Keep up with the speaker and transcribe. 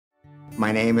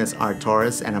My name is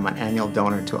Torres, and I'm an annual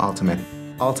donor to AltaMed.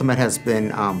 AltaMed has been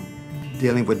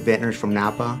dealing with vintners from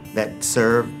Napa that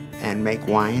serve and make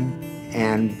wine,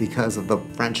 and because of the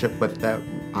friendship with that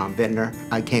vintner,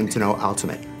 I came to know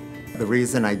AltaMed. The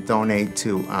reason I donate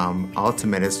to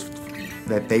AltaMed is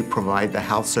that they provide the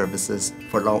health services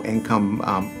for low-income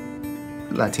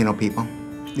Latino people.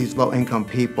 These low-income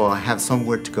people have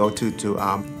somewhere to go to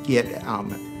get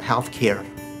health care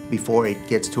before it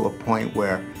gets to a point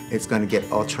where it's going to get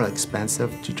ultra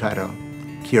expensive to try to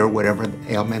cure whatever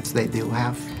ailments they do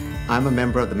have. I'm a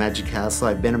member of the Magic Castle.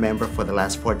 I've been a member for the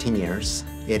last 14 years.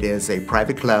 It is a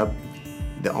private club.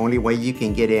 The only way you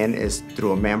can get in is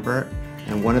through a member.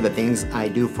 And one of the things I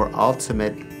do for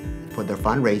AltaMed for their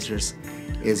fundraisers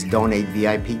is donate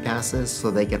VIP passes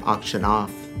so they can auction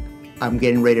off. I'm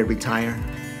getting ready to retire.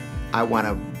 I want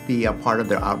to be a part of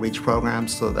their outreach program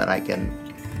so that I can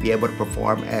be able to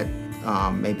perform at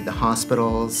maybe the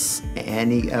hospitals,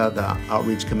 any of the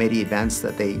outreach committee events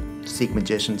that they seek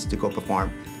magicians to go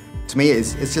perform. To me,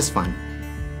 it's just fun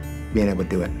being able to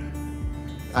do it.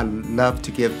 I love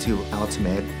to give to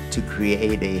AltaMed to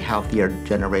create a healthier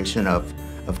generation of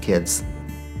kids.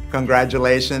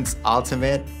 Congratulations,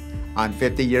 AltaMed, on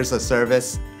 50 years of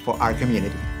service for our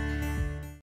community.